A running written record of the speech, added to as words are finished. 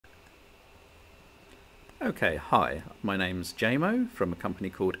Okay, hi, my name's JMO from a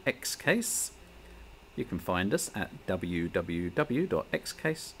company called Xcase. You can find us at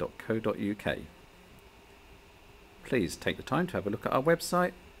www.xcase.co.uk. Please take the time to have a look at our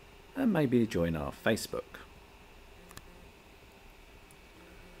website and maybe join our Facebook.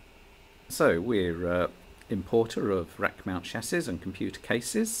 So we're importer of rack mount chassis and computer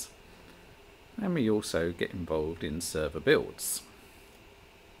cases, and we also get involved in server builds.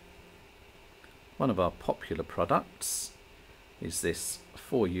 One of our popular products is this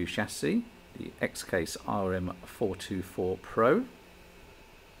 4U chassis, the Xcase RM424 Pro.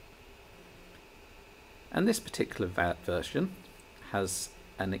 And this particular version has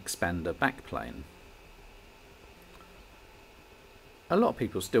an expander backplane. A lot of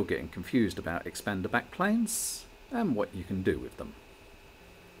people are still getting confused about expander backplanes and what you can do with them.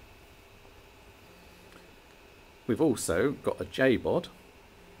 We've also got a JBod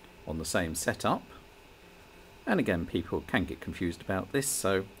on the same setup, and again people can get confused about this,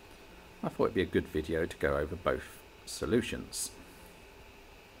 so I thought it'd be a good video to go over both solutions.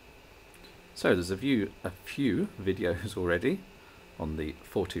 So there's a few videos already on the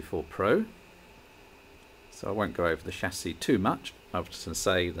 424 Pro, so I won't go over the chassis too much other than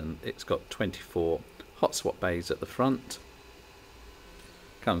say that it's got 24 hot swap bays at the front,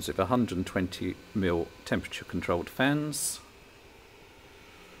 comes with 120mm temperature controlled fans.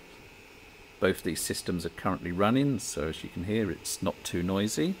 Both these systems are currently running, so as you can hear it's not too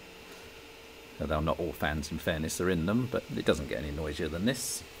noisy. Although not all fans in fairness are in them, but it doesn't get any noisier than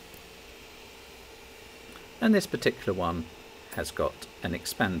this. And this particular one has got an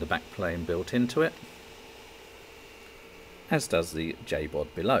expander backplane built into it, as does the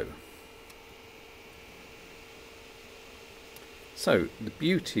JBod below. So the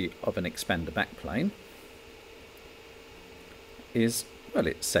beauty of an expander backplane is, well,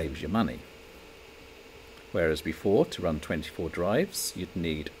 it saves your money. Whereas before, to run 24 drives, you'd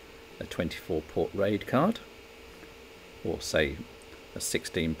need a 24-port RAID card, or say a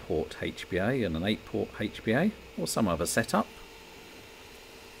 16-port HBA and an 8-port HBA, or some other setup.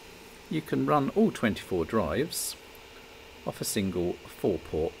 You can run all 24 drives off a single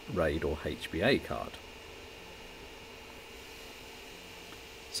 4-port RAID or HBA card.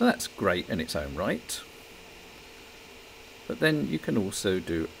 So that's great in its own right, but then you can also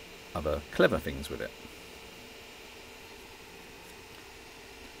do other clever things with it.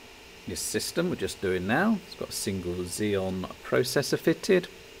 This system we're just doing now, it's got a single Xeon processor fitted,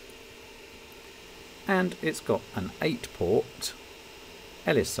 and it's got an 8-port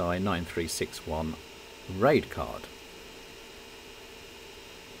LSI 9361 RAID card.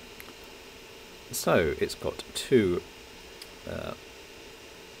 So it's got two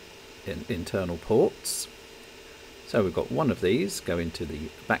internal ports. So we've got one of these going to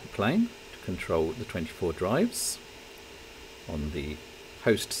the backplane to control the 24 drives on the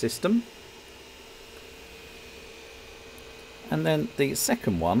host system, and then the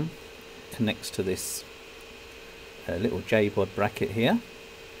second one connects to this little JBod bracket here.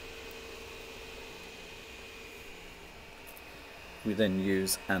 We then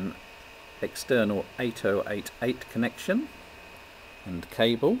use an external 8088 connection and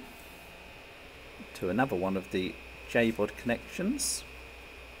cable to another one of the JBod connections,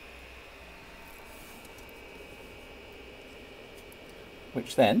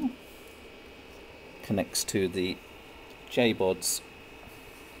 which then connects to the JBod's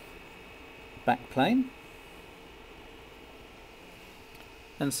backplane.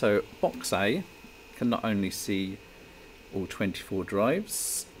 And so box A can not only see all 24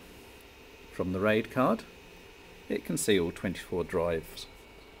 drives from the RAID card, it can see all 24 drives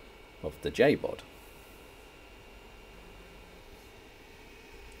of the JBod.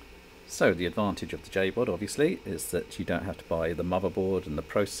 So the advantage of the JBod obviously is that you don't have to buy the motherboard and the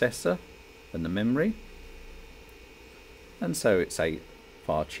processor and the memory, and so it's a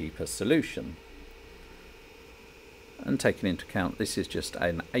far cheaper solution. And taking into account this is just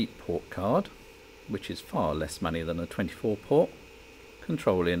an 8-port card, which is far less money than a 24-port,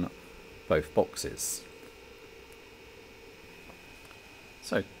 controlling both boxes.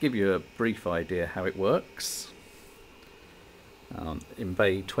 So to give you a brief idea how it works, in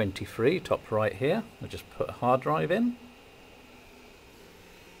bay 23, top right here, I'll just put a hard drive in,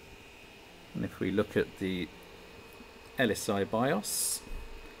 and if we look at the LSI BIOS,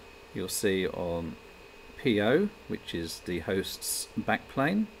 you'll see on PO, which is the host's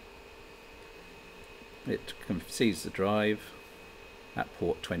backplane, it sees the drive at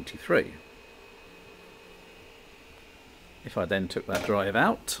port 23. If I then took that drive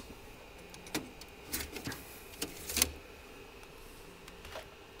out,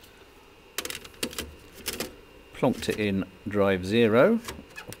 plonked it in drive 0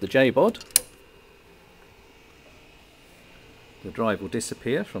 of the JBod, the drive will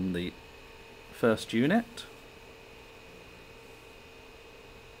disappear from the first unit.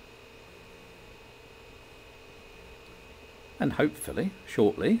 And hopefully,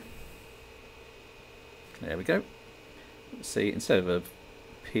 shortly, there we go. See, instead of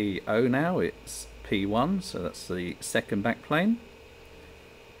PO now, it's P1, so that's the second backplane.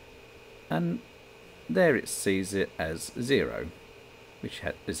 And there it sees it as 0, which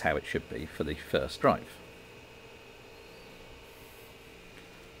is how it should be for the first drive.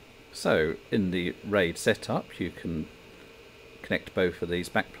 So in the RAID setup, you can connect both of these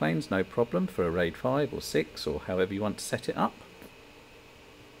backplanes, no problem, for a RAID 5 or 6 or however you want to set it up.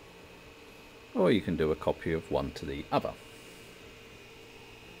 Or you can do a copy of one to the other.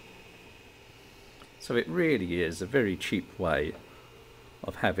 So it really is a very cheap way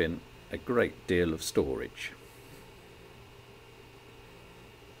of having a great deal of storage.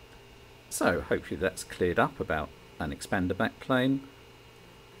 So hopefully that's cleared up about an expander backplane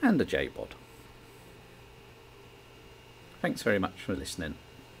and a JBod. Thanks very much for listening.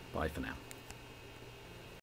 Bye for now.